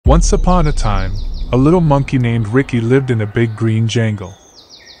Once upon a time, a little monkey named Ricky lived in a big green jangle.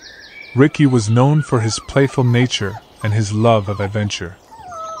 Ricky was known for his playful nature and his love of adventure.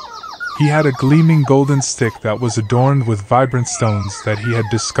 He had a gleaming golden stick that was adorned with vibrant stones that he had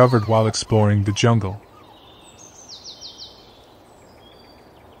discovered while exploring the jungle.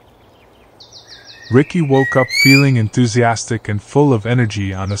 Ricky woke up feeling enthusiastic and full of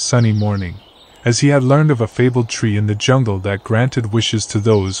energy on a sunny morning, as he had learned of a fabled tree in the jungle that granted wishes to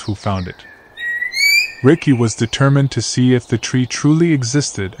those who found it. Ricky was determined to see if the tree truly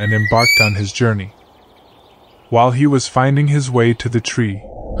existed and embarked on his journey. While he was finding his way to the tree,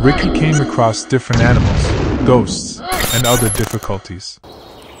 Ricky came across different animals, ghosts, and other difficulties.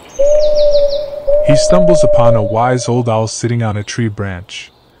 He stumbles upon a wise old owl sitting on a tree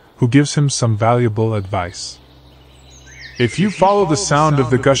branch, who gives him some valuable advice. "If you follow the sound of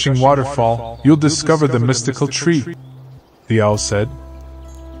the gushing waterfall, you'll discover the mystical tree," the owl said.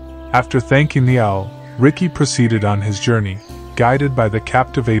 After thanking the owl, Ricky proceeded on his journey, guided by the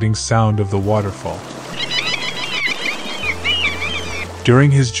captivating sound of the waterfall.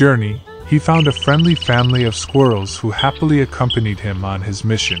 During his journey, he found a friendly family of squirrels who happily accompanied him on his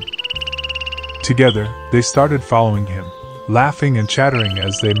mission. Together, they started following him, laughing and chattering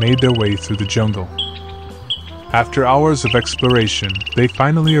as they made their way through the jungle. After hours of exploration, they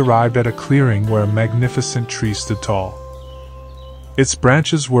finally arrived at a clearing where a magnificent tree stood tall. Its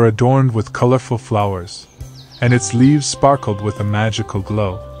branches were adorned with colorful flowers, and its leaves sparkled with a magical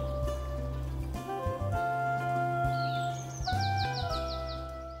glow.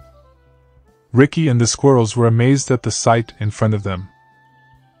 Ricky and the squirrels were amazed at the sight in front of them.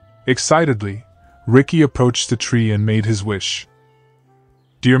 Excitedly, Ricky approached the tree and made his wish.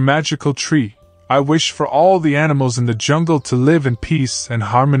 "Dear magical tree, I wish for all the animals in the jungle to live in peace and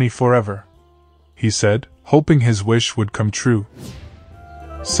harmony forever," he said, hoping his wish would come true.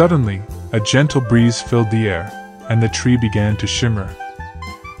 Suddenly, a gentle breeze filled the air, and the tree began to shimmer.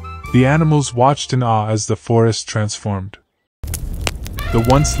 The animals watched in awe as the forest transformed. The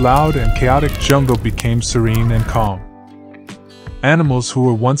once loud and chaotic jungle became serene and calm. Animals who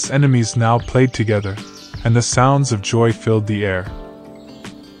were once enemies now played together, and the sounds of joy filled the air.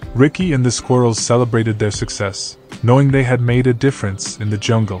 Ricky and the squirrels celebrated their success, knowing they had made a difference in the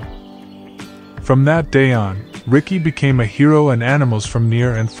jungle. From that day on, Ricky became a hero, and animals from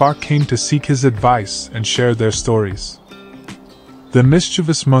near and far came to seek his advice and share their stories. The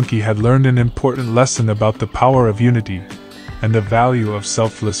mischievous monkey had learned an important lesson about the power of unity and the value of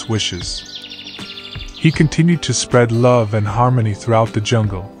selfless wishes. He continued to spread love and harmony throughout the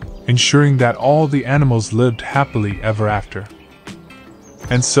jungle, ensuring that all the animals lived happily ever after.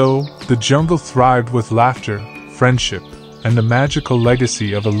 And so, the jungle thrived with laughter, friendship, and the magical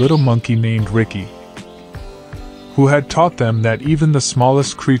legacy of a little monkey named Ricky, who had taught them that even the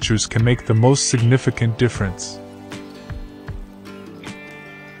smallest creatures can make the most significant difference.